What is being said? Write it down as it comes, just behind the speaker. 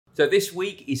So this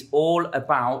week is all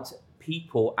about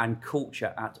people and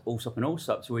culture at Allsop and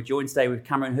Allsop. So we're joined today with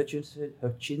Cameron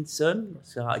Hutchinson.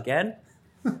 Start again.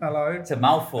 Hello. It's a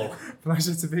mouthful.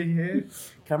 Pleasure to be here.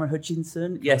 Cameron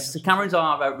Hutchinson. Yes, so Cameron's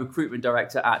our recruitment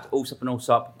director at Allsop and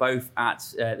Allsop, both at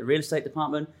the real estate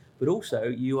department, but also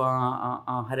you are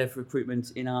our head of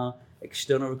recruitment in our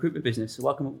external recruitment business. So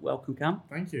welcome, Cam.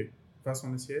 Thank you. First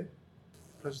one this year.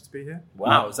 Pleasure to be here.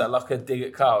 Wow, is that like a dig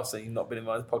at Carl saying you've not been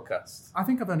invited to the podcast? I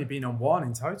think I've only been on one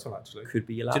in total, actually. Could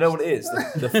be your last. Do you know what it is?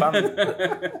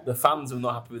 The fans were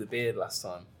not happy with the beard last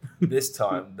time. This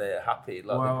time they're happy,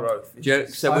 the growth.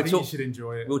 So I think you should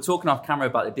enjoy it. We were talking off camera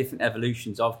about the different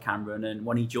evolutions of Cameron, and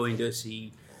when he joined us,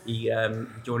 he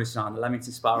joined us in the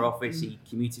Leamington Spa office. He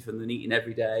commuted from the Nuneaton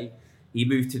every day. He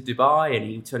moved to Dubai and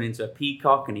he turned into a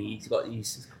peacock, and he's got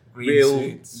these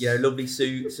lovely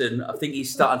suits, and I think he's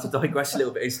starting to digress a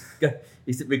little bit.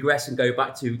 He's to regress and go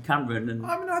back to Cameron. And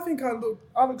I think I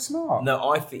look smart.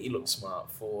 No, I think you look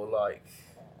smart for like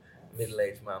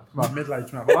middle-aged man. Right,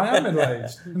 middle-aged man. Well, I am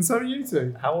middle-aged, and so are you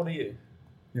two. How old are you?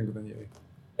 Younger than you.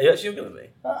 Are you actually younger than me?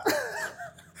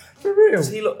 For real?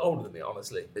 Does he look older than me,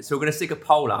 honestly? So we're going to stick a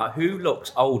poll out. Who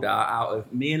looks older out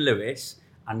of me and Lewis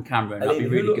and Cameron? That'd be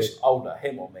really who looks good. older,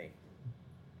 him or me?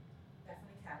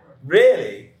 Definitely Cameron.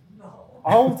 Really?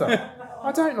 Older?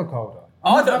 I don't look older.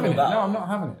 I don't look that. No, I'm not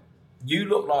having it. You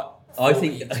look like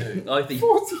 42. I think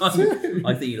 42.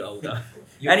 I think you look older.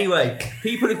 Anyway,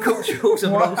 people and culture also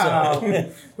Wow.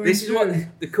 This is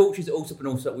what the cultures at Allsop and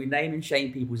Allsop. We name and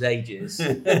shame people's ages.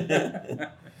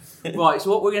 Right,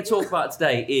 so what we're going to talk about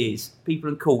today is people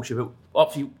and culture. But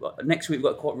obviously, next week we've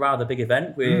got quite a rather big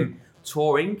event. We're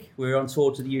touring. We're on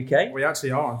tour to the UK. We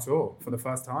actually are on tour for the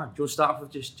first time. Do you want to start off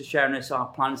with just sharing us our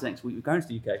plans next week? We're going to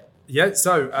the UK. Yeah,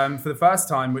 so for the first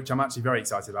time, which I'm actually very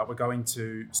excited about, we're going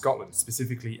to Scotland,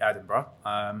 specifically Edinburgh.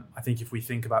 I think if we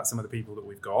think about some of the people that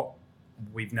we've got,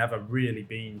 we've never really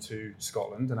been to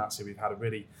Scotland, and actually we've had a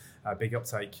really big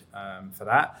uptake for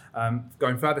that.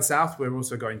 Going further south, we're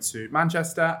also going to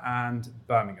Manchester and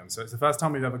Birmingham. So it's the first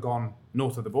time we've ever gone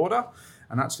north of the border,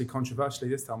 and actually controversially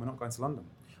this time we're not going to London.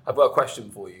 I've got a question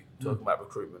for you, talking about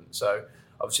recruitment. So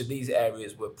obviously these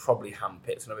areas were probably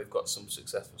handpicked. I know we've got some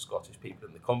successful Scottish people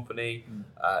in the company,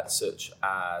 such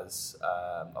as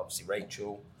obviously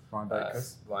Rachel, Ryan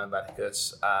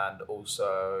Badicus, and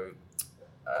also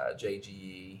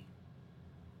JGE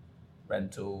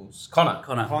Rentals, Connor.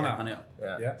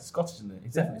 Yeah. Scottish, isn't it?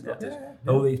 He's definitely Scottish.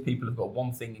 Yeah. All these people have got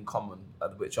one thing in common,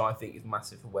 which I think is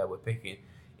massive for where we're picking.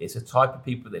 It's a type of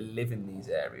people that live in these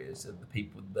areas and the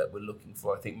people that we're looking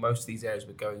for. I think most of these areas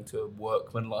we're going to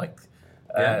workman-like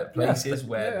places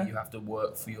where you have to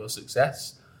work for your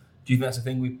success. Do you think that's a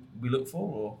thing we look for?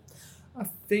 Or I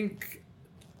think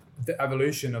the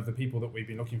evolution of the people that we've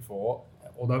been looking for,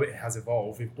 although it has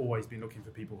evolved, we've always been looking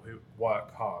for people who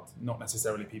work hard, not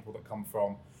necessarily people that come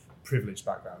from privileged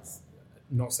backgrounds.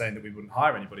 Not saying that we wouldn't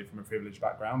hire anybody from a privileged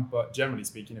background, but generally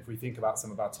speaking, if we think about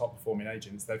some of our top performing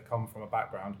agents, they've come from a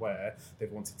background where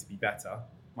they've wanted to be better,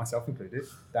 myself included,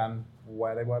 than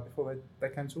where they were before they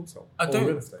came to Allsop or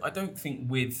real estate. I don't think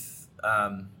with,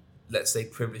 let's say,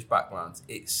 privileged backgrounds,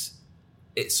 it's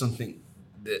something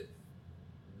that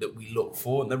we look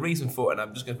for. And the reason for it, and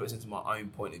I'm just going to put this into my own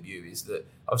point of view, is that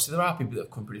obviously there are people that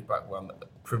have come from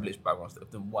privileged backgrounds that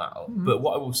have done well. Mm-hmm. But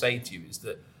what I will say to you is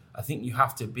that I think you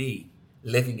have to be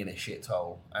living in a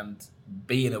shithole and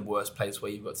be in a worse place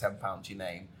where you've got £10 to your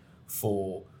name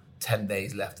for 10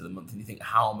 days left of the month, and you think,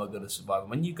 how am I going to survive? And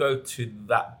when you go to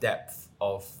that depth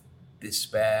of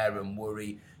despair and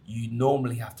worry, you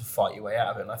normally have to fight your way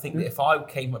out of it. And I think that if I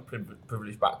came from a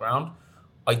privileged background,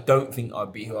 I don't think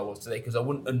I'd be who I was today, because I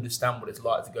wouldn't understand what it's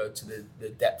like to go to the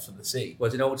depths of the sea. Well,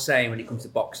 there's an old saying when it comes to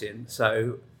boxing,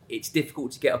 so it's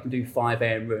difficult to get up and do 5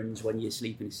 a.m. runs when you're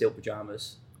sleeping in silk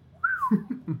pyjamas.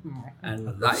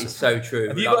 And that is so true.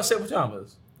 Have you got silk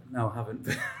pyjamas? No, I haven't.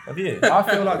 Have you? I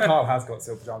feel like Carl has got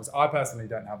silk pyjamas. I personally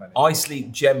don't have any. I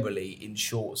sleep generally in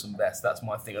shorts and vests. That's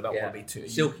my thing. I don't want to be too...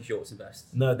 Silky shorts and vests.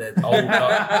 No, they're old. They're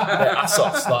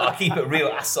Assos. Like, I keep it real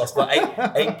Assos. Like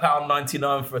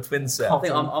 £8.99 for a twin set. I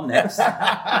think I'm next.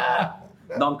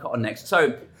 Non-cotton next.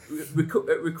 So,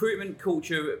 recruitment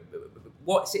culture...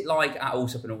 What's it like at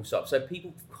Allsop and Allsop? So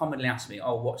people commonly ask me,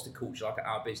 what's the culture like at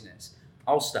our business?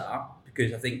 I'll start,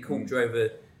 because I think culture over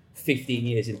 15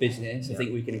 years in business, I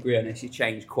think we can agree on this, it's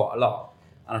changed quite a lot.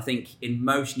 And I think in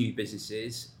most new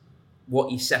businesses,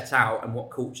 what you set out and what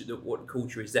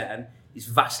culture is then is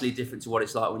vastly different to what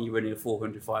it's like when you're running a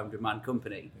 400, 500 man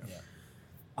company. Yeah.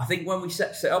 I think when we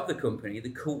set up the company, the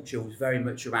culture was very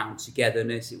much around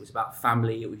togetherness. It was about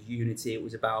family, it was unity, it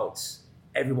was about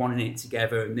everyone in it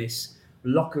together, and this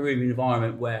locker room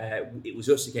environment where it was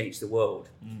us against the world.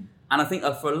 And I think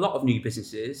for a lot of new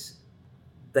businesses,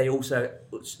 a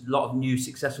lot of new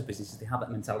successful businesses, they have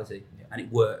that mentality and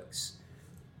it works.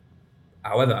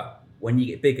 However, when you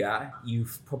get bigger, you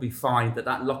probably find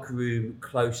that locker room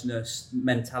closeness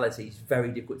mentality is very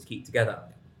difficult to keep together.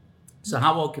 So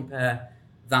how I'll compare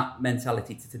that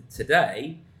mentality to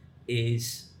today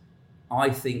is,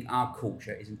 I think our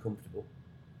culture is uncomfortable.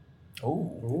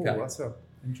 Oh, that's an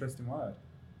interesting word.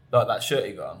 Like that shirt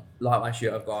you got on. Like my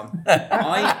shirt I've got on.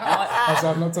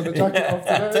 I've not taken the jacket off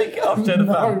today. Take it off, Jennifer.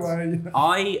 No way.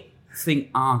 I think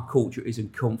our culture is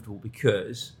uncomfortable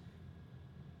because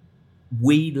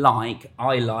you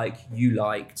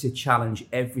like to challenge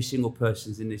every single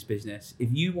person in this business.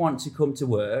 If you want to come to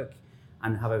work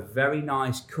and have a very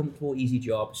nice, comfortable, easy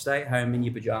job, stay at home in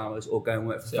your pajamas or go and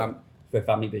work for a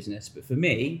family business. But for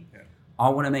me, I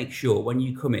want to make sure when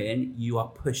you come in, you are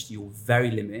pushed to your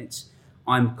very limits.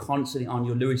 I'm constantly on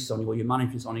your Lewis on you or your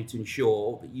management's on you to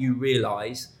ensure that you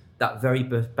realise that very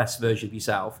best version of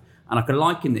yourself. And I can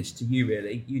liken this to you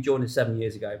really. You joined us 7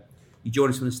 years ago. You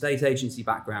joined us from a state agency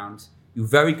background. You were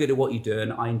very good at what you're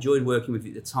doing. I enjoyed working with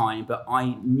you at the time, but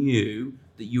I knew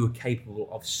that you were capable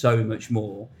of so much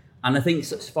more. And I think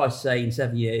suffice to say, in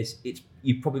 7 years,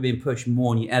 you've probably been pushed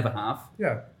more than you ever have.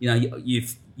 Yeah. You know,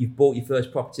 you've bought your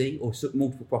first property or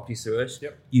multiple properties through us.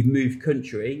 Yep. You've moved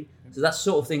country. So that's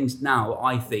sort of things now,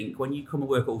 I think, when you come and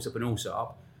work at Allsop and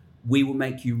Allsop, we will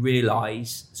make you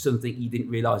realise something you didn't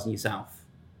realise in yourself.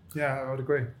 Yeah, I would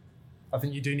agree. I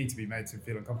think you do need to be made to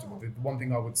feel uncomfortable. The one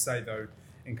thing I would say, though,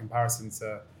 in comparison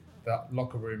to that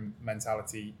locker room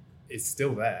mentality, is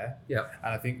still there. Yeah.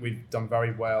 And I think we've done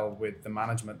very well with the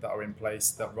management that are in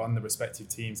place that run the respective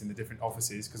teams in the different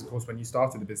offices. Because, of course, when you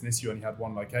started the business, you only had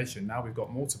one location. Now we've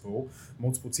got multiple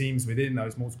teams within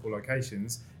those multiple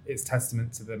locations. It's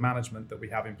testament to the management that we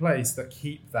have in place that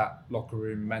keep that locker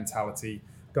room mentality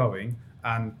going.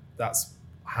 And that's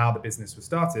how the business was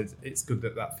started. It's good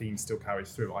that theme still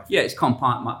carries through, I think. Yeah, it's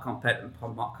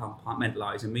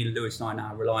compartmentalised. And me and Lewis and I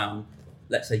now rely on,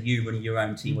 let's say, you running your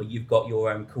own team or you've got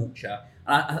your own culture.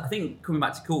 And I think coming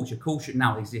back to culture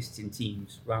now exists in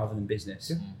teams rather than business.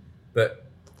 Yeah. But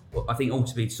I think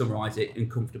ultimately, to summarise it,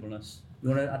 uncomfortableness. You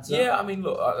want to add to that? Yeah, I mean,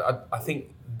 look, I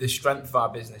think the strength of our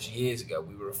business years ago,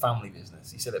 we were a family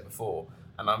business. He said it before.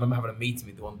 And I remember having a meeting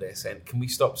with you one day saying, can we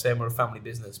stop saying we're a family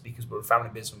business because we're a family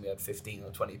business when we had 15 or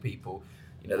 20 people?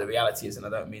 You know, the reality is, and I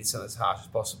don't mean to sound as harsh as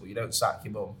possible, you don't sack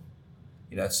your mum.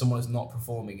 You know, if someone is not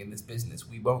performing in this business,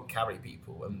 we won't carry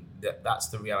people. And that's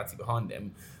the reality behind it.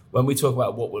 And when we talk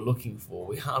about what we're looking for,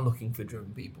 we are looking for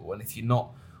driven people. And if you're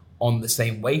not on the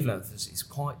same wavelength, it's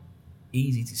quite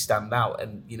easy to stand out.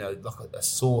 And, you know, like a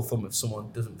sore thumb if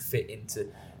someone doesn't fit into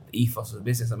the ethos of the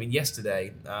business. I mean,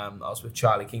 yesterday, I was with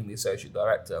Charlie King, the Associate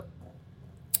Director,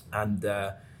 and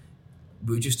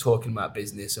we were just talking about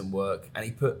business and work. And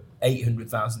he put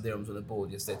 800,000 dirhams on the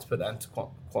board yesterday. To put that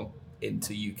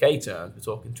into UK terms, we're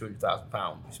talking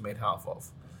 £200,000, which he made half of.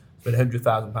 Spent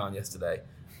 £100,000 yesterday.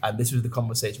 And this was the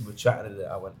conversation we were chatting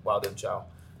about. I went, well done, Chow.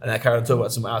 And then I carried on talking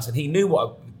about something else. And he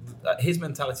knew his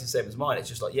mentality is the same as mine. It's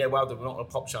just like, yeah, well done, we're not going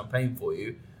to pop champagne for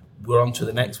you. We're on to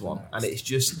the next one. And it's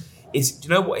just, do you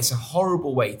know what? It's a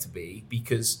horrible way to be,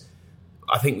 because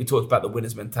I think we talked about the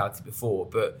winner's mentality before.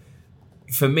 But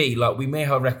for me, like, we may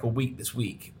have a record week this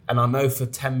week. And I know for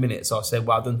 10 minutes I'll say,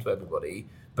 well done to everybody.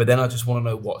 But then I just want to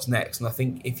know what's next. And I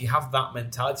think if you have that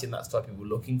mentality and that's the type of people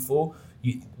we're looking for,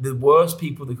 the worst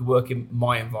people that could work in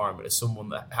my environment is someone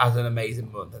that has an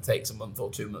amazing month and takes a month or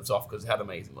 2 months off because they had an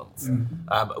amazing month.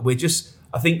 Mm-hmm.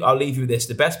 I think I'll leave you with this.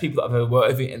 The best people that I've ever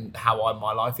worked with and how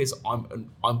my life is,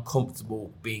 I'm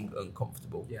comfortable being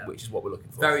uncomfortable, which is what we're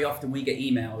looking for. Very often we get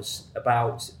emails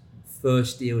about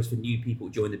first deals for new people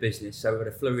who join the business. So we had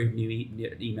a flurry of new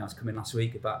emails come in last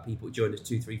week about people who joined us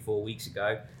 2, 3, 4 weeks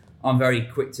ago. I'm very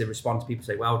quick to respond to people,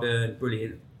 say, well done,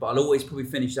 brilliant. But I'll always probably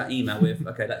finish that email with,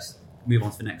 okay, let's move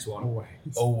on to the next one.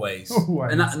 Always.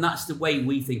 And that's the way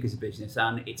we think as a business.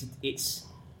 And it's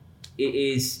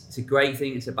a great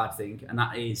thing, it's a bad thing. And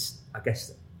that is, I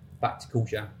guess, back to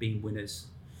culture, being winners.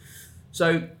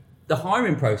 So the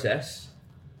hiring process,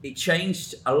 it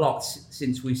changed a lot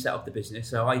since we set up the business.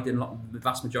 So I did the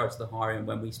vast majority of the hiring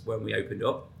when we opened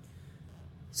up.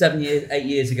 8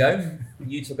 years ago,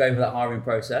 you took over that hiring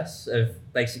process of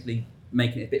basically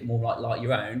making it a bit more like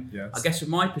your own. Yes. I guess from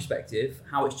my perspective,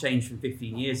 how it's changed from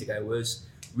 15 years ago was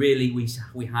really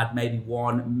we had maybe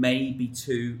 1, maybe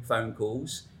 2 phone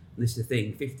calls. And this is the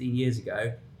thing, 15 years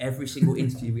ago, every single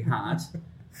interview we had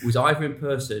was either in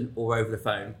person or over the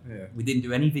phone. Yeah. We didn't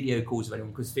do any video calls with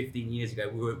anyone because 15 years ago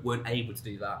we weren't able to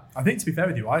do that. I think, to be fair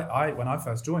with you, I when I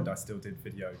first joined, I still did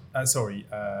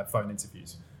phone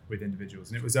interviews with individuals,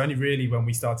 and it was only really when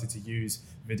we started to use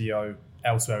video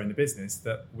elsewhere in the business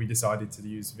that we decided to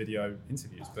use video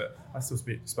interviews. But I still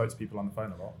spoke to people on the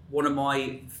phone a lot. One of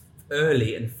my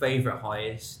early and favourite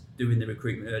hires doing the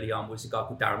recruitment early on was a guy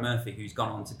called Darren Murphy, who's gone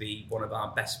on to be one of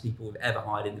our best people we've ever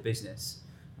hired in the business.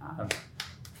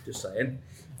 Just saying.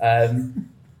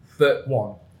 But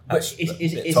one. But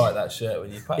It's tight, that shirt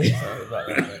when you pay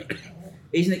it.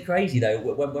 Isn't it crazy though?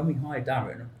 When we hired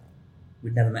Darren,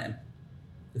 we'd never met him.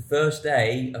 The first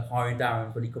day of hiring Darren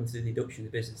was when he come to do the induction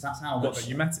of the business. That's how much. That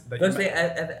you met. First day I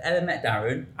ever met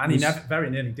Darren, and he very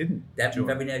nearly didn't.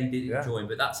 Very nearly didn't join.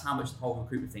 But that's how much the whole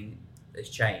recruitment thing has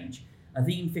changed. I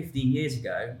think even 15 years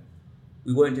ago,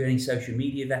 we weren't doing any social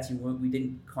media vetting. We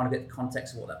didn't kind of get the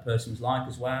context of what that person was like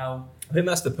as well. I think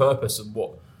that's the purpose of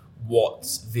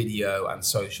what video and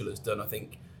social has done. I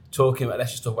think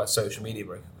let's just talk about social media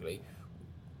very quickly.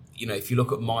 You know, if you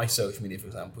look at my social media, for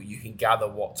example, you can gather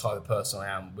what type of person I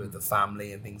am with the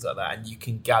family and things like that, and you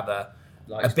can gather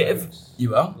Likes a bit boats. of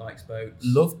you are Likes boats.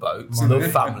 love boats,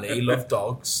 love family, love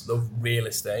dogs, love real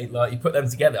estate. Like you put them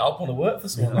together, I'll want to work for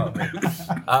someone like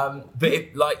me.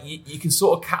 But you can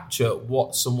sort of capture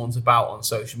what someone's about on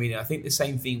social media. I think the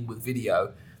same thing with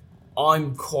video.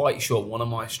 I'm quite sure one of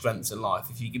my strengths in life,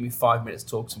 if you give me 5 minutes to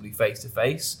talk to somebody face to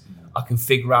face, I can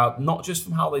figure out not just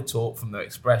from how they talk, from their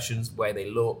expressions, the way they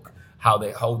look, how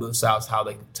they hold themselves, how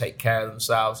they take care of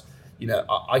themselves. You know,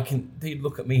 I can. They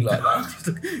look at me like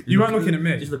that. You weren't looking at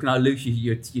me. Just looking how loose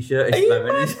your shirt is.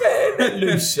 Are you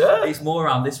loose shirt? It's more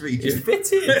around this region.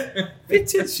 It's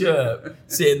fitted shirt,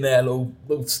 sitting there, little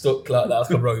stuck like that, like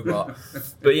a robot.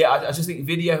 But yeah, I just think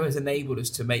video has enabled us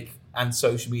to make, and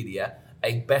social media,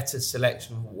 a better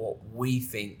selection of what we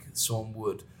think someone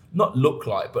would not look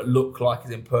like, but look like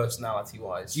as in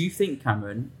personality-wise. Do you think,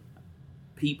 Cameron,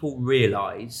 people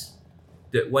realise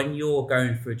that when you're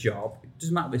going for a job, it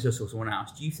doesn't matter if it's us or someone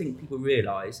else, do you think people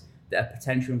realise that a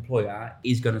potential employer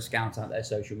is going to scout out their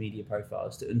social media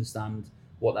profiles to understand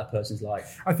what that person's like?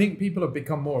 I think people have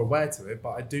become more aware to it,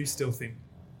 but I do still think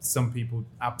some people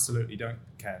absolutely don't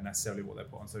care necessarily what they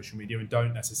put on social media and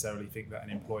don't necessarily think that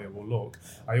an employer will look.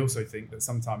 I also think that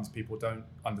sometimes people don't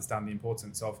understand the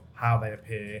importance of how they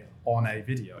appear on a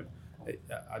video.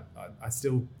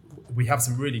 We have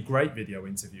some really great video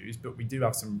interviews, but we do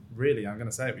have some really, I'm going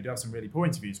to say it, we do have some really poor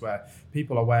interviews where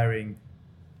people are wearing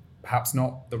perhaps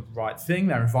not the right thing,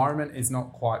 their environment is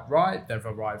not quite right, they've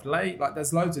arrived late. Like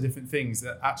there's loads of different things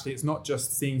that actually it's not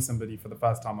just seeing somebody for the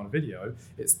first time on a video,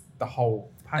 it's the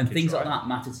whole package. And things like that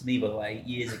mattered to me, by the way,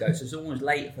 years ago. So if someone was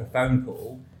late for a phone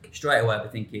call, straight away I'd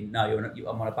be thinking, no,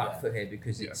 I'm on a back foot here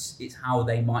because it's how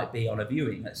they might be on a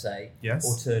viewing, let's say,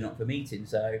 or turn up for meetings.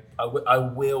 So I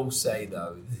will say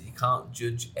though that you can't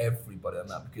judge everybody on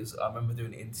that, because I remember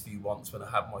doing an interview once when I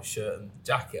had my shirt and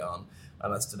jacket on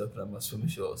and I stood up and had my swimming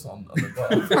shorts on the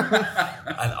bottom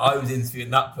and I was interviewing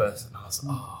that person. I was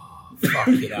like, oh,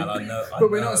 fucking hell, I know.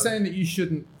 But we're not saying that you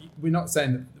shouldn't. We're not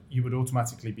saying that you would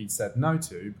automatically be said no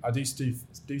to. I do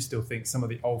still think some of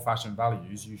the old-fashioned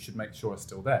values you should make sure are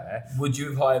still there. Would you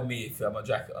have hired me if I had my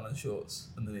jacket on and shorts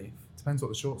underneath? Depends what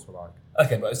the shorts were like.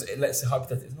 Okay, but let's say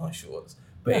hypothetically it's nice shorts,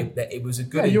 but it was a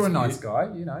good. Yeah, you're a interview. nice guy,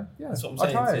 you know. Yeah, that's what I'm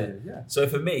saying. I'd hire you. Yeah. So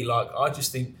for me, like, I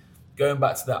just think going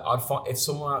back to that, I'd find if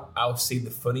someone else seen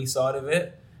the funny side of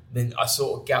it, then I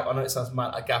sort of gather. I know it sounds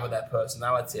mad. I gather their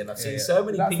personality, and I've seen so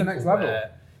many people the next level.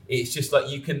 where it's just like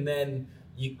you can then.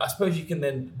 I suppose you can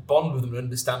then bond with them and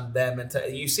understand their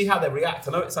mentality. You see how they react.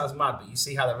 I know it sounds mad, but you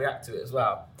see how they react to it as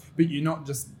well. But you're not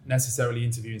just necessarily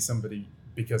interviewing somebody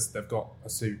because they've got a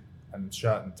suit and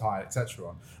shirt and tie, etc.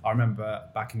 on. I remember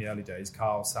back in the early days,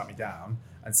 Carl sat me down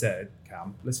and said,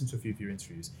 Cam, listen to a few of your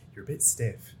interviews. You're a bit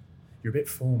stiff. You're a bit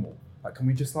formal. Like, can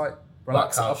we just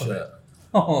relax it up a bit?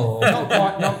 Oh,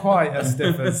 not quite as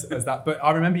stiff as that. But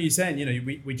I remember you saying,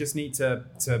 we just need to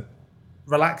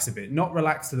relax a bit, not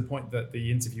relax to the point that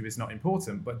the interview is not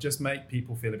important, but just make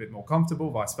people feel a bit more comfortable,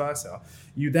 vice versa.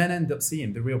 You then end up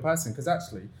seeing the real person, because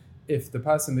actually, if the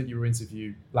person that you were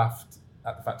interviewing laughed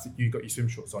at the fact that you got your swim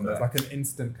shorts on, there's like an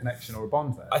instant connection or a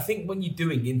bond there. I think when you're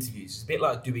doing interviews, it's a bit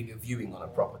like doing a viewing on a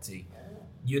property.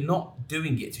 You're not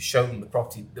doing it to show them the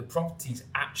property. The property's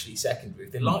actually secondary.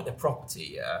 If they like the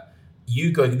property,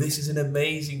 you go, this is an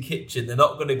amazing kitchen. They're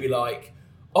not going to be like,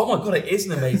 oh my God, it is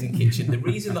an amazing kitchen. The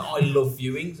reason that I love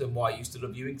viewings and why I used to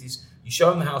love viewings is you show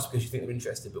them the house because you think they're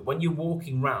interested, but when you're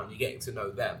walking around, you're getting to know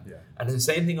them. Yeah. And it's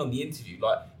the same thing on the interview.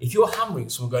 Like, if you're hammering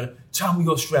someone going, tell me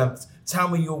your strengths, tell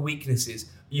me your weaknesses,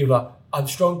 You're like, I'm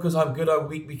strong because I'm good, I'm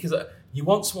weak because you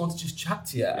want someone to just chat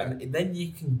to you, and then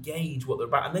you can gauge what they're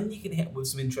about, and then you can hit them with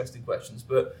some interesting questions.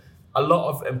 But a lot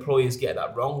of employers get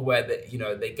that wrong, where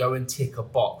they go and tick a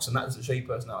box, and that doesn't show you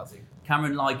personality.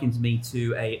 Cameron likens me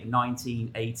to a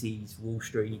 1980s Wall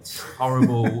Street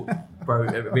horrible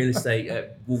real estate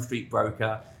Wall Street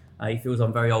broker. He feels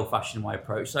I'm very old-fashioned in my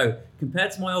approach. So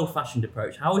compared to my old-fashioned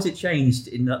approach, how has it changed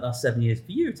in the last 7 years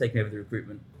for you taking over the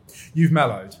recruitment? You've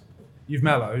mellowed,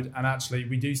 and actually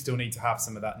we do still need to have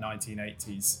some of that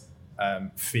 1980s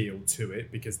feel to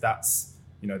it, because that's,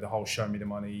 the whole show me the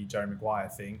money, Jerry Maguire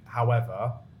thing.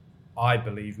 However, I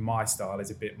believe my style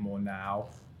is a bit more now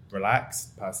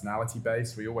relaxed, personality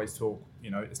based. We always talk,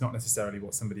 it's not necessarily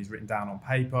what somebody's written down on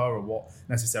paper or what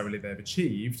necessarily they've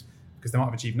achieved, because they might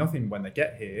have achieved nothing when they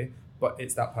get here, but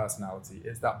it's that personality.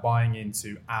 It's that buying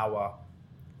into our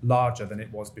larger than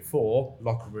it was before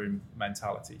locker room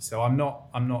mentality. So I'm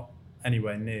not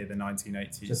anywhere near the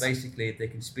 1980s. So basically, if they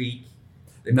can speak,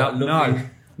 no.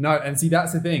 And see,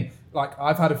 that's the thing. Like,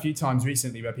 I've had a few times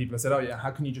recently where people have said, oh yeah,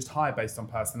 how can you just hire based on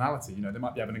personality? They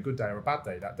might be having a good day or a bad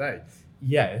day that day.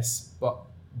 Yes, but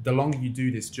the longer you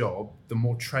do this job, the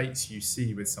more traits you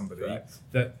see with somebody,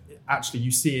 that actually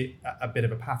you see it a bit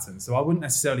of a pattern. So I wouldn't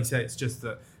necessarily say it's just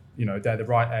that, they're the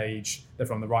right age, they're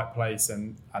from the right place,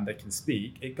 and they can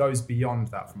speak. It goes beyond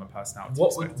that from a personality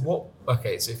perspective.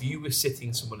 Okay, so if you were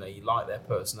sitting someone there, you like their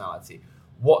personality,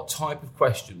 what type of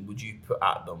question would you put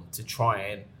at them to try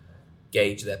and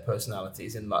gauge their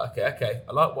personalities? And like, okay,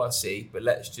 I like what I see, but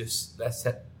let's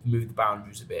move the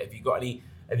boundaries a bit. Have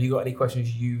you got any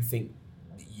questions you think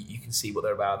you can see what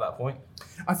they're about at that point?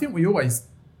 I think we always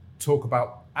talk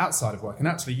about outside of work, and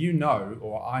actually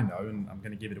or I know, and I'm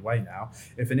going to give it away now,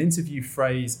 if an interview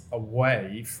frays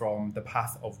away from the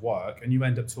path of work and you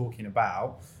end up talking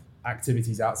about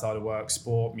activities outside of work,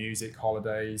 sport, music,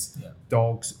 holidays,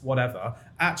 dogs, whatever,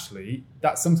 actually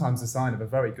that's sometimes a sign of a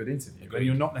very good interview. Where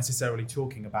you're not necessarily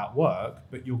talking about work,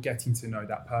 but you're getting to know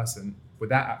that person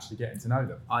without actually getting to know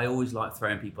them. I always like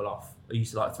throwing people off. I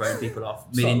used to like throwing people off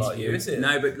mid-interview. Like you, is it?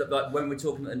 No, but like when we're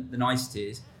talking about the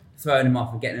niceties, throwing them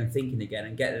off and getting them thinking again,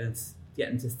 and getting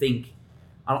them to think.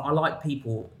 I like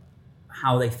people,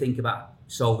 how they think about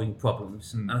solving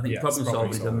problems. And I think problem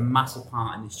solving is a massive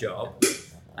part in this job.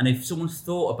 And if someone's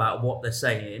thought about what they're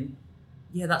saying,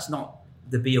 that's not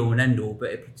the be-all and end-all,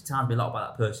 but it tells me a lot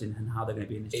about that person and how they're going to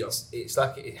be in this job. It's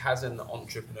like it has an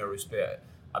entrepreneurial spirit.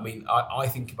 I mean, I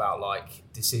think about like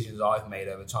decisions I've made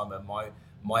over time, and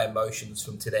my emotions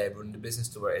from today of running the business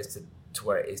to where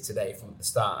it is today from the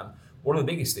start. And one of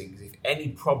the biggest things, if any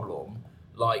problem,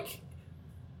 like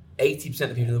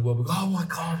 80% of people in the world will go, oh my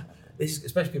God, this is,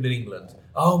 especially people in England,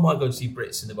 oh my God, you see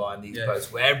Brits in the bar in these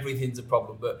posts where everything's a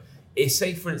problem. But it's,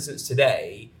 say for instance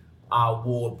today, our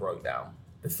ward broke down.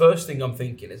 The first thing I'm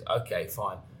thinking is, okay,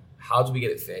 fine, how do we get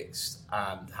it fixed,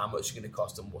 and how much is it going to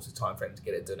cost, and what's the time frame to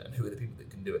get it done, and who are the people that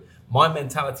can do it? My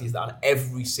mentality is that on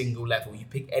every single level, you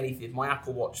pick anything. If my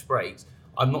Apple Watch breaks,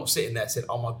 I'm not sitting there saying,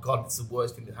 oh my God, it's the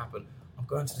worst thing that happened. I'm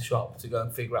going to the shop to go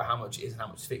and figure out how much it is and how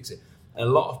much to fix it. And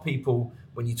a lot of people,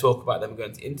 when you talk about them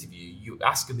going to interview, you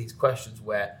ask them these questions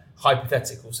where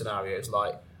hypothetical scenarios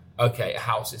like, okay, a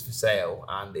house is for sale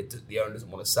and the owner doesn't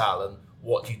want to sell, and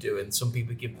what do you do? And some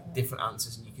people give different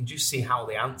answers, and you can just see how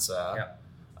they answer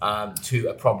to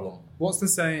a problem. What's the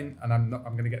saying, and I'm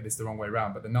going to get this the wrong way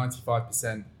around, but the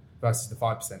 95% versus the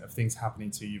 5% of things happening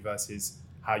to you versus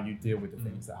how you deal with the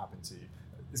things that happen to you.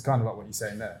 It's kind of like what you're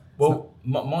saying there. Well,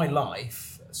 my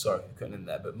life, sorry, cutting in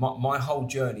there, but my whole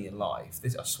journey in life,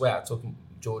 this, I swear, I was talking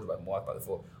to George about my wife about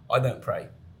before, I don't pray.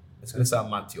 It's going to sound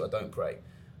mad to you, I don't pray.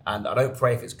 And I don't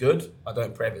pray if it's good, I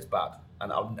don't pray if it's bad.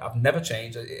 And I've never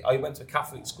changed. I went to a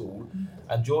Catholic school,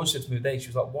 and George said to me today, she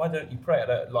was like, why don't you pray? I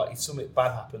don't, like, if something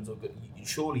bad happens or good,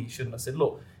 surely you shouldn't. I said,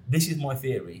 look, this is my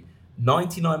theory.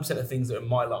 99% of things that are in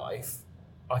my life,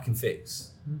 I can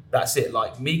fix. That's it.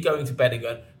 Like me going to bed and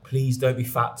going, please don't be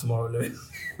fat tomorrow, Lewis.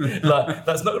 Like,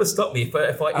 that's not going to stop me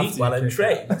if I eat well and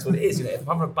train. That's what it is. If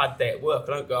I'm having a bad day at work,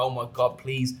 I don't go, oh my God,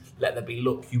 please let there be,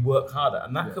 look, you work harder.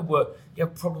 And that could work. You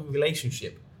have a problem with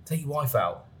relationship, take your wife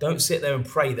out. Don't sit there and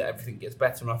pray that everything gets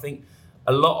better. And I think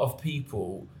a lot of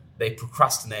people, they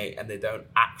procrastinate and they don't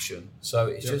action. So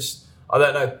it's just, I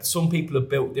don't know, some people are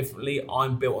built differently.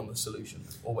 I'm built on the solution.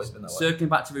 It's always been that way. Circling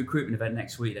back to the recruitment event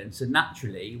next week then. So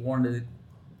naturally, one of the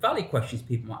valid questions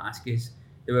people might ask is,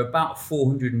 there are about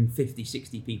 450,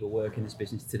 60 people working in this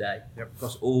business today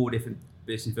across all different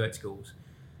business verticals.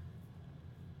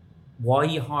 Why are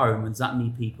you hiring when there's that many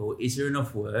people? Is there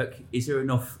enough work? Is there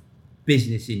enough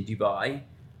business in Dubai?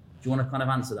 Do you want to kind of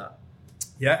answer that?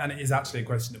 Yeah, and it is actually a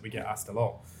question that we get asked a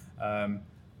lot.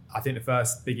 I think the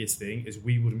first biggest thing is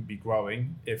we wouldn't be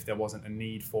growing if there wasn't a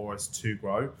need for us to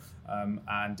grow,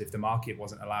 and if the market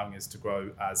wasn't allowing us to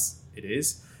grow as it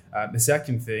is. The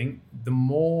second thing, the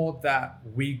more that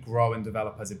we grow and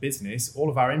develop as a business, all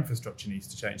of our infrastructure needs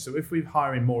to change. So if we're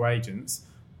hiring more agents,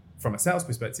 from a sales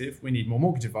perspective, we need more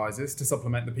mortgage advisors to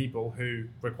supplement the people who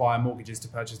require mortgages to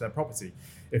purchase their property.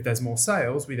 If there's more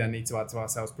sales, we then need to add to our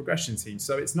sales progression team.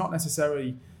 So it's not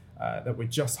necessarily that we're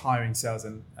just hiring sales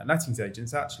and lettings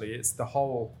agents. Actually, it's the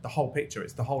whole picture.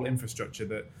 It's the whole infrastructure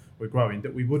that we're growing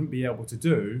that we wouldn't be able to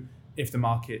do if the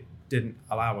market didn't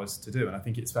allow us to do. And I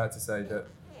think it's fair to say that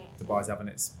Dubai's having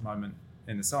its moment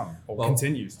in the sun, or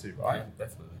continues to, right? Yeah,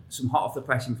 definitely. Some hot off the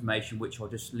press information, which I'll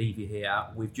just leave you here.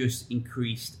 We've just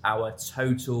increased our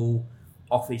total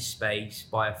office space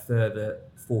by a further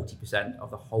 40%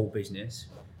 of the whole business,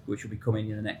 which will be coming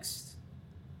in the next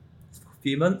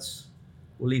few months.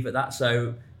 We'll leave it at that.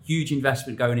 So huge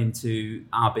investment going into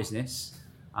our business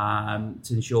to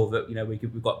ensure that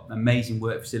we've got amazing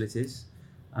work facilities,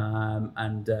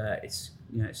 and it's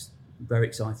very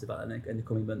excited about that in the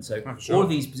coming months. So all of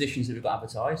these positions that we've got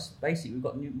advertised, basically we've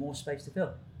got more space to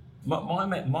fill.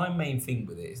 My main thing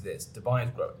with it is this: Dubai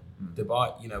is growing.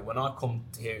 Dubai, when I come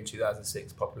to here in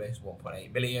 2006, population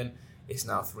 1.8 million. It's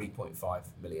now 3.5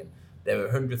 million. There are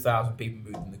 100,000 people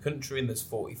moved in the country, and there's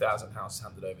 40,000 houses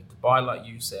handed over. Dubai, like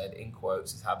you said, in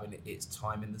quotes, is having its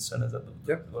time in the sun. Is that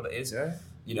what it is?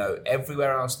 Yeah.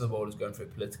 Everywhere else in the world is going through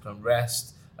political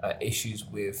unrest, issues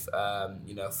with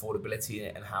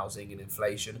affordability and housing and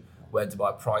inflation. Where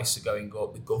Dubai prices are going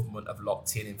up, the government have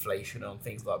locked in inflation on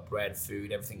things like bread,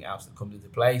 food, everything else that comes into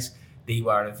place.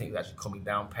 DWAR and everything is actually coming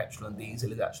down. Petrol and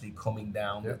diesel is actually coming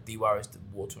down. Yeah. DWAR is the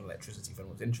water and electricity for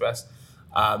anyone's interest.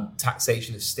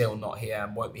 Taxation is still not here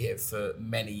and won't be here for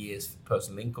many years for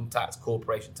personal income tax.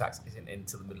 Corporation tax isn't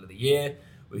until the middle of the year,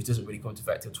 which doesn't really come into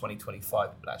effect until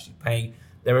 2025, people actually paying.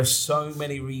 There are so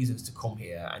many reasons to come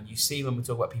here, and you see when we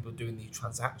talk about people doing these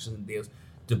transactions and deals,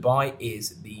 Dubai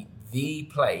is the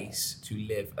place to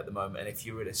live at the moment. And if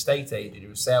you're an estate agent,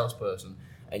 you're a salesperson,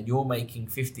 and you're making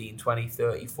 15, 20,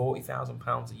 30, 40,000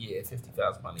 pounds a year,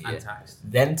 50,000 pounds a year,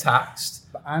 then taxed.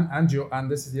 And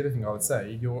this is the other thing I would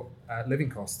say, your living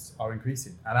costs are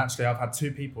increasing. And actually, I've had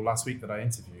 2 people last week that I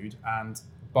interviewed, and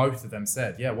both of them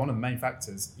said, one of the main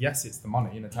factors, yes, it's the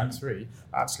money in the tax-free.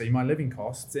 Actually, my living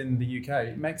costs in the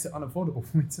UK makes it unaffordable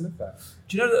for me to live there.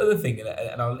 Do you know the other thing,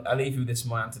 and I'll leave you with this,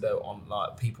 my antidote on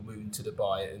like people moving to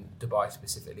Dubai, and Dubai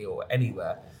specifically, or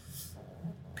anywhere.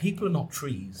 People are not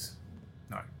trees.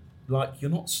 No. Like, you're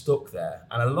not stuck there.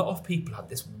 And a lot of people have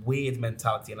this weird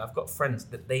mentality, and I've got friends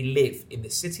that they live in the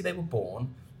city they were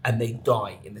born, and they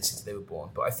die in the city they were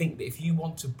born. But I think that if you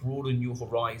want to broaden your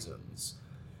horizons,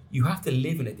 you have to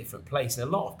live in a different place. And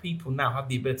a lot of people now have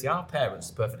the ability. Our parents,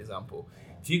 a perfect example.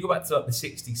 If you go back to like the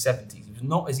 60s, 70s, it was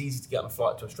not as easy to get on a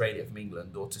flight to Australia from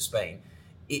England or to Spain.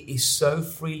 It is so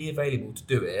freely available to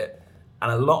do it.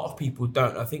 And a lot of people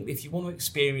don't. I think if you want to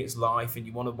experience life and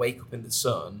you want to wake up in the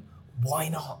sun, why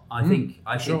not? I think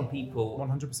people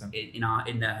 100%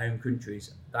 in their home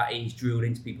countries, that is drilled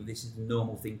into people. This is the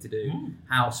normal thing to do.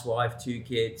 Housewife, 2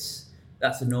 kids.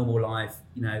 That's a normal life,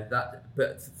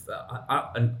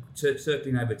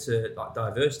 circling over to like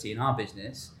diversity in our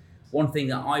business. One thing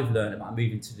that I've learned about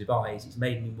moving to Dubai is it's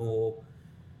made me more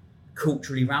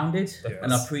culturally rounded,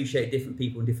 and I appreciate different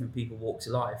people and different people walks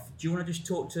of life. Do you want to just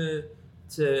talk to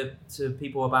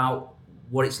people about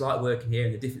what it's like working here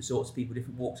and the different sorts of people,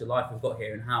 different walks of life we've got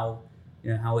here, and how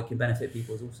it can benefit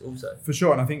people also? For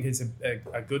sure, and I think it's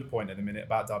a good point at the minute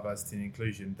about diversity and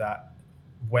inclusion that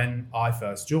when I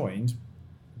first joined,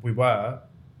 we were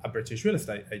a British real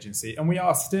estate agency, and we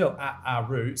are still at our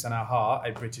roots and our heart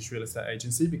a British real estate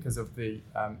agency because of the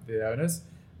owners.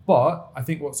 But I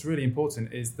think what's really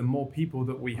important is the more people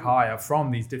that we hire from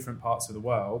these different parts of the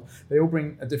world, they all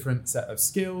bring a different set of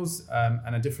skills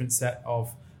and a different set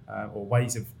of or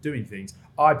ways of doing things.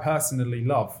 I personally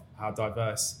love how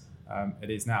diverse it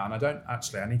is now, and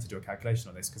I need to do a calculation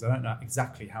on this because I don't know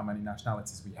exactly how many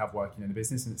nationalities we have working in the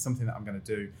business, and it's something that I'm going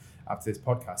to do after this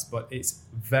podcast, but it's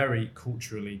very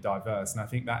culturally diverse. And I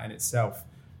think that in itself,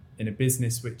 in a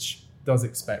business which does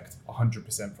expect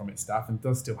 100% from its staff and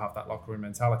does still have that locker room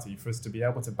mentality, for us to be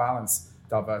able to balance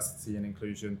diversity and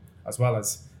inclusion as well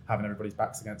as having everybody's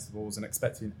backs against the walls and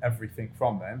expecting everything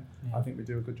from them, I think we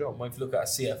do a good job. Well, if you look at our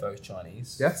CFO is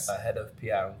Chinese. Yes. Our head of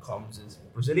PR and comms is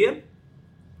Brazilian,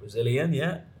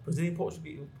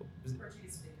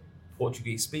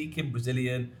 Portuguese speaking,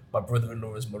 Brazilian. My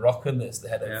brother-in-law is Moroccan. That's the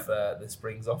head of the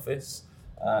Springs office.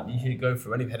 You could go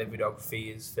through any head of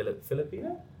videography is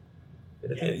Filipino.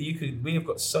 We have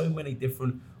got so many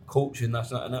different culture and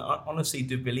national. And I honestly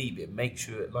do believe it makes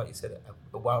you, like you said,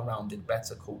 a well-rounded,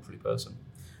 better culturally person.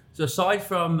 So aside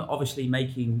from obviously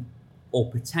making or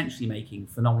potentially making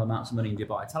phenomenal amounts of money in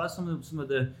Dubai, tell us some of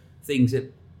the things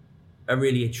that are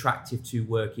really attractive to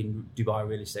work in Dubai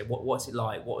real estate. What's it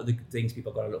like? What are the things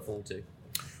people have got to look forward to?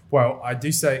 Well, I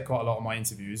do say it quite a lot in my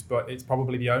interviews, but it's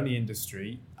probably the only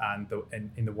industry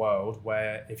in the world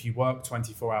where if you work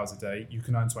 24 hours a day, you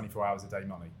can earn 24 hours a day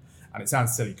money. And it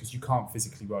sounds silly because you can't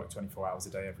physically work 24 hours a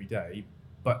day every day.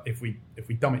 But if we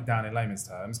dumb it down in layman's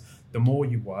terms, the more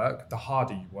you work, the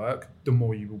harder you work, the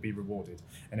more you will be rewarded.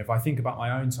 And if I think about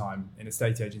my own time in a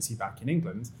state agency back in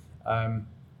England,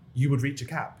 you would reach a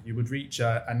cap. You would reach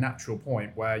a natural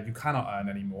point where you cannot earn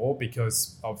anymore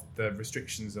because of the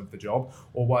restrictions of the job.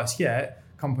 Or worse yet,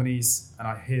 companies, and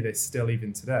I hear this still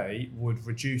even today, would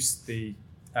reduce the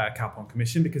cap on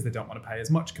commission because they don't want to pay as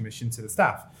much commission to the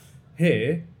staff.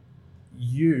 Here,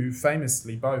 you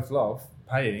famously both love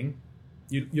paying.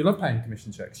 You love paying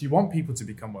commission checks. You want people to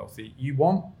become wealthy. You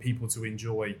want people to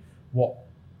enjoy what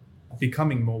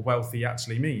becoming more wealthy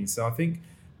actually means. So I think,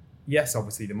 yes,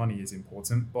 obviously the money is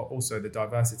important, but also the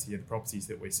diversity of the properties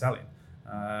that we're selling.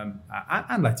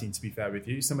 And letting, to be fair with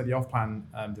you, some of the off-plan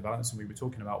developments, and we were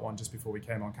talking about one just before we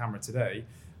came on camera today,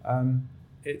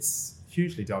 it's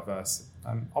hugely diverse.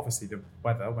 Obviously the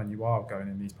weather, when you are going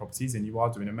in these properties and you are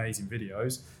doing amazing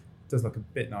videos, does look a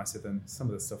bit nicer than some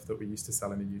of the stuff that we used to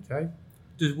sell in the UK.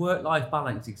 Does work-life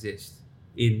balance exist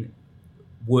in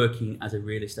working as a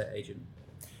real estate agent?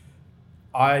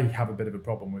 I have a bit of a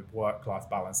problem with work-life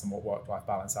balance and what work-life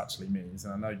balance actually means.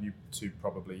 And I know you two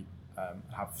probably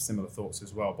have similar thoughts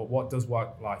as well. But what does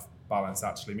work-life balance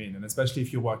actually mean? And especially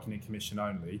if you're working in commission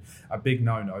only, a big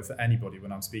no-no for anybody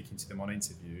when I'm speaking to them on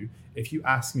interview, if you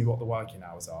ask me what the working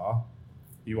hours are,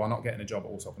 you are not getting a job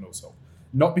at Allsop and Allsop.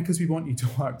 Not because we want you to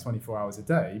work 24 hours a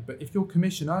day, but if you're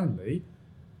commission only,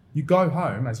 you go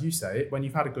home, as you say, when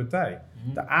you've had a good day.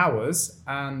 Mm-hmm. The hours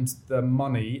and the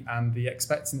money and the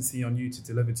expectancy on you to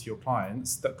deliver to your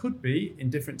clients that could be in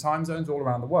different time zones all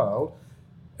around the world,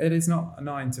 it is not a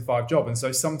 9 to 5 job. And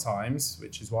so sometimes,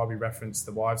 which is why we reference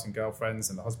the wives and girlfriends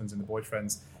and the husbands and the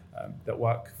boyfriends that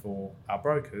work for our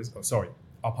brokers,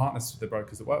 our partners, the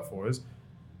brokers that work for us,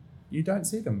 you don't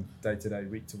see them day to day,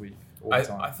 week to week, all the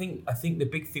time. I think the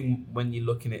big thing when you're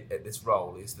looking at this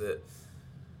role is that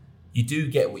you do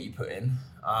get what you put in,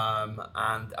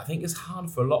 and I think it's hard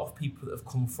for a lot of people that have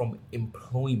come from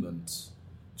employment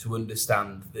to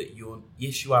understand that you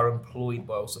are employed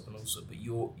by Allsop and Allsop, but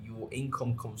your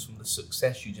income comes from the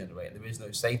success you generate. There is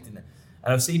no safety net.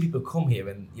 And I've seen people come here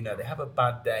and they have a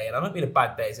bad day, and I don't mean a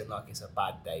bad day as in like it's a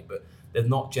bad day, but they've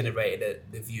not generated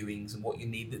the viewings and what you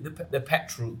need, the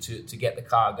petrol to get the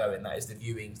car going. That is the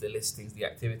viewings, the listings, the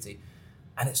activity,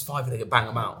 and it's $5 and they bang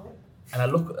them out. And I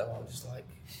look at them, I'm just like,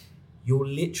 you're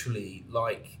literally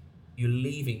like, you're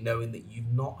leaving knowing that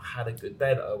you've not had a good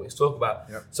day that I always talk about.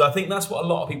 Yep. So I think that's what a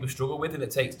lot of people struggle with, and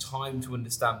it takes time to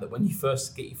understand that when you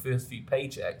first get your first few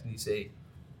paychecks and you see,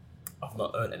 I've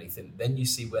not earned anything, then you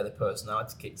see where the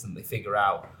personality kicks and they figure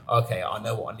out, okay, I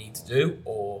know what I need to do,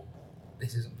 or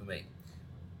this isn't for me.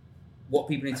 What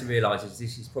people need to realise is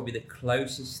this is probably the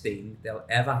closest thing they'll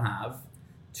ever have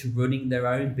to running their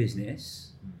own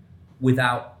business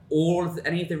without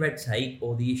any of the red tape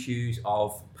or the issues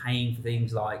of paying for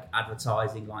things like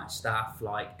advertising, like staff,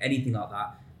 like anything like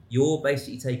that. You're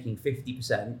basically taking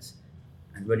 50%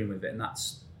 and running with it, and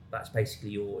that's basically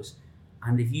yours.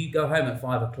 And if you go home at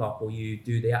 5 o'clock or you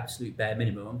do the absolute bare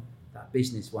minimum, that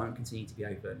business won't continue to be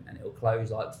open, and it'll close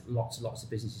like lots of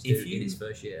businesses do in its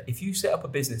first year. If you set up a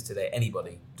business today,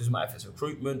 anybody, doesn't matter if it's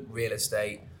recruitment, real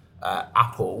estate,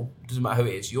 Apple, doesn't matter who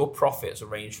it is, your profits will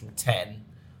range from 10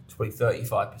 to probably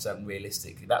 35%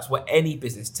 realistically. That's what any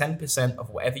business, 10% of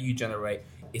whatever you generate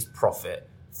is profit,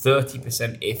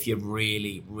 30% if you're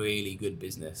really, really good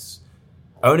business.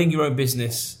 Owning your own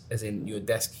business, as in your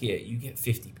desk here, you get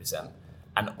 50%.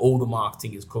 And all the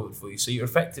marketing is covered for you. So you're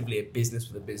effectively a business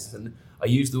with a business. And I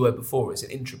used the word before, it's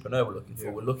an entrepreneur we're looking for.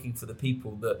 Yeah. We're looking for the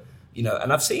people that,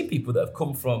 and I've seen people that have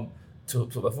come from,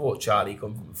 before Charlie,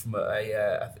 come from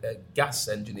a gas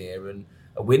engineer and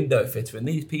a window fitter. And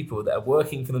these people that are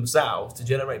working for themselves to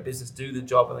generate business, do the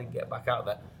job and then get back out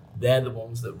there, they're the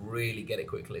ones that really get it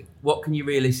quickly. What can you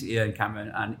realistically earn,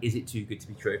 Cameron, and is it too good to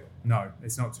be true? No,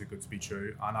 it's not too good to be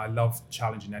true. And I love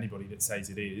challenging anybody that says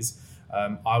it is.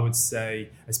 I would say,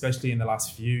 especially in the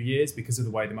last few years, because of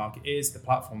the way the market is, the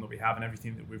platform that we have and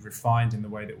everything that we've refined in the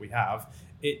way that we have,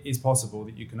 it is possible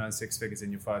that you can earn 6 figures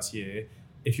in your first year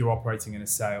if you're operating in a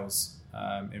sales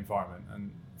environment.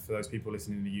 And for those people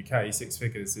listening in the UK, 6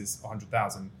 figures is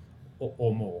 100,000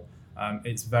 or more.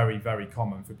 It's very, very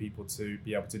common for people to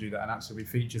be able to do that. And actually, we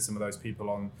featured some of those people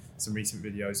on some recent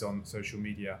videos on social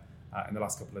media in the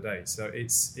last couple of days. So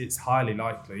it's highly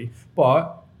likely.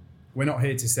 But we're not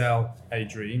here to sell a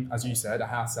dream. As you said, a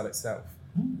house sell itself.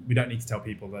 We don't need to tell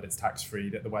people that it's tax-free,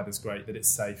 that the weather's great, that it's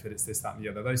safe, that it's this, that, and the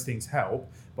other. Those things help.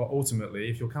 But ultimately,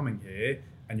 if you're coming here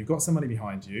and you've got some money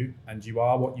behind you and you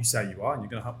are what you say you are and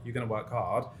you're going to work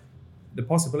hard, the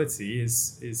possibility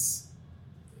is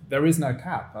there is no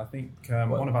cap. I think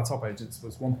one of our top agents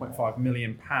was £1.5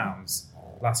 million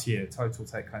last year, total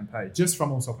take-home pay, just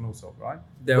from Allsop and Allsop, right?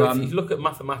 If you look at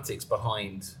mathematics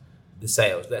behind the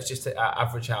sales, let's just take our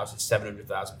average house is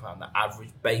 £700,000. The average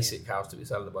basic house to be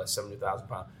selling by is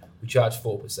 £700,000. We charge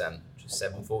 4%, which is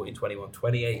 740 and 21.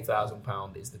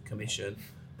 £28,000 is the commission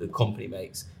the company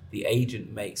makes. The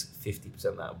agent makes 50%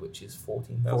 of that, which is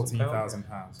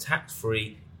 £14,000.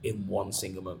 Tax-free in one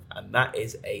single month. And that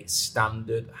is a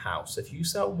standard house. So if you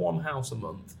sell one house a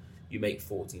month, you make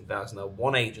 14,000. Now,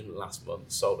 one agent last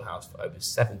month sold a house for over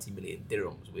 70 million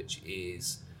dirhams, which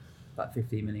is about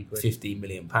 15 million quid. 15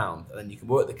 million pounds. And then you can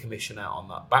work the commission out on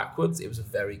that backwards. It was a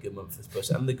very good month for this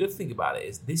person. And the good thing about it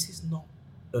is this is not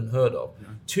unheard of. No.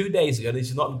 2 days ago, this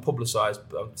is not publicised,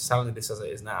 but I'm telling this as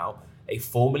it is now, a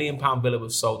 £4 million villa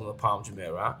was sold in the Palm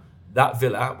Jumeirah. That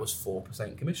villa was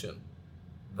 4% commission.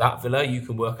 That villa, you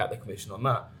can work out the commission on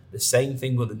that. The same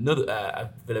thing with another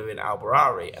a villa in Al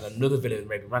Barari and another villa in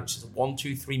Arabian Ranches,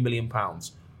 £1-3 million.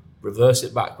 Reverse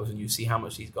it backwards and you see how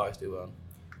much these guys do earn.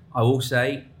 I will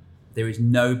say there is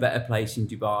no better place in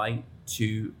Dubai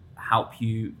to help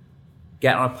you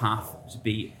get on a path to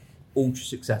be ultra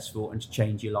successful and to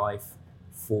change your life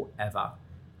forever.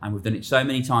 And we've done it so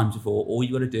many times before. All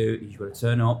you've got to do is you've got to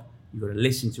turn up, you've got to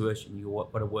listen to us, and you've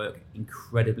got to work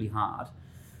incredibly hard.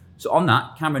 So on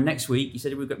that, Cameron, next week, you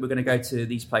said we're going to go to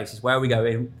these places. Where are we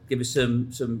going? Give us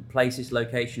some places,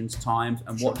 locations, times,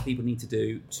 and what people need to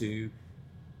do to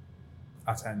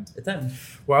attend. Attend.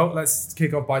 Well, let's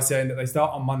kick off by saying that they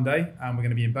start on Monday, and we're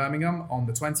going to be in Birmingham on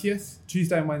the 20th.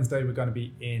 Tuesday and Wednesday, we're going to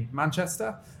be in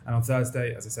Manchester. And on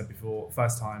Thursday, as I said before,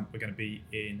 first time, we're going to be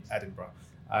in Edinburgh.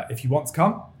 If you want to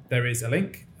come, there is a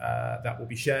link that will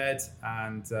be shared.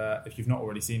 And if you've not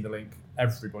already seen the link,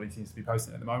 everybody seems to be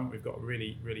posting it at the moment. We've got a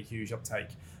really, really huge uptake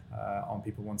on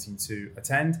people wanting to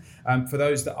attend. For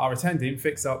those that are attending,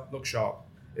 fix up, look sharp.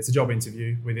 It's a job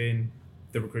interview within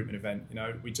the recruitment event. You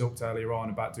know, we talked earlier on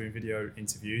about doing video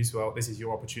interviews. Well, this is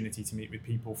your opportunity to meet with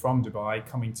people from Dubai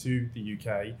coming to the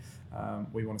UK.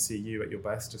 We want to see you at your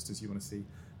best, just as you want to see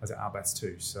us at our best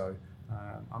too. So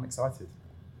I'm excited.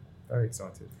 Very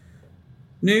excited.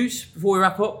 News, before we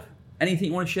wrap up, anything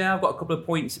you want to share? I've got a couple of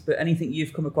points, but anything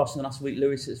you've come across in the last week,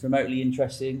 Lewis, that's remotely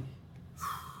interesting?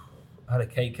 I had a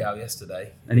cacao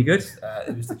yesterday. Any good?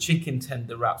 It was the chicken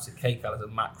tender wraps. The cacao is a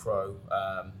macro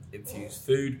infused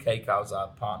food. Cacao's our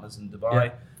partners in Dubai.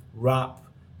 Yeah. Wrap,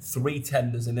 3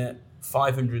 tenders in it,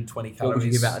 520 calories. What would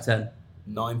you give out of 10?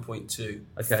 9.2.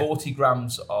 Okay. 40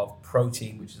 grams of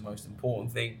protein, which is the most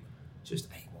important thing. Just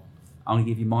A1. I'm going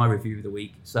to give you my review of the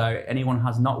week. So anyone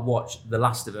has not watched The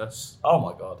Last of Us, oh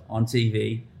my God, on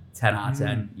TV, 10 out of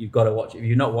 10. You've got to watch it. If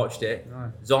you've not watched it,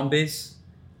 zombies,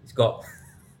 it's got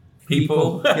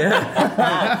people.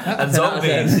 Yeah. And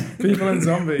zombies. People and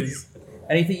zombies.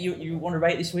 Anything you want to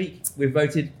rate this week? We've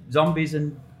voted zombies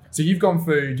and... So you've gone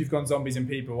food, you've gone zombies and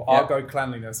people. Yep. I'll go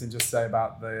cleanliness and just say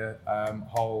about the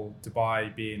whole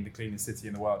Dubai being the cleanest city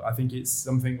in the world. I think it's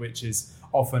something which is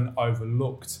often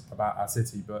overlooked about our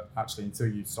city, but actually until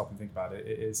you stop and think about it,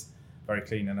 it is very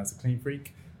clean. And as a clean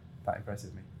freak, that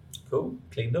impresses me. Cool.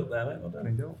 Cleaned up there, mate. Well done.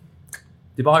 Cleaned up.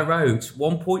 Dubai roads,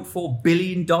 $1.4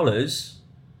 billion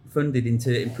funded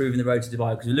into improving the roads of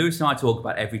Dubai. Because Lewis and I talk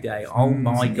about it every day. Oh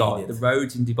my God, the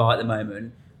roads in Dubai at the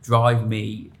moment drive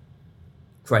me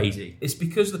crazy. It's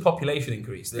because of the population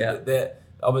increase. They're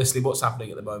obviously, what's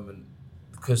happening at the moment,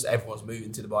 because everyone's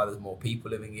moving to Dubai, there's more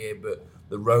people living here, but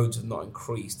the roads have not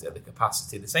increased at the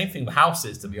capacity. The same thing with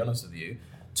houses, to be honest with you,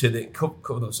 to the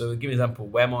cover them. So, to give you an example,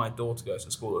 where my daughter goes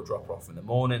to school, or drop her off in the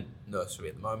morning, nursery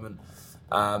at the moment,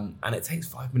 and it takes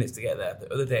 5 minutes to get there.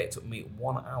 The other day, it took me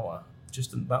 1 hour,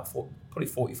 just about probably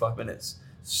 45 minutes,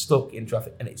 stuck in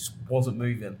traffic, and it just wasn't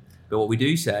moving. But what we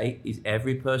do say is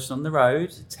every person on the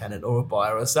road, a tenant or a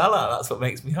buyer or a seller. That's what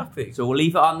makes me happy. So we'll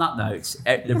leave it on that note.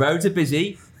 The roads are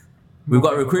busy. We've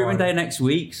got a recruitment day next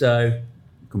week, so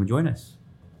come and join us.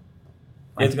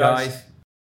 Thanks, guys.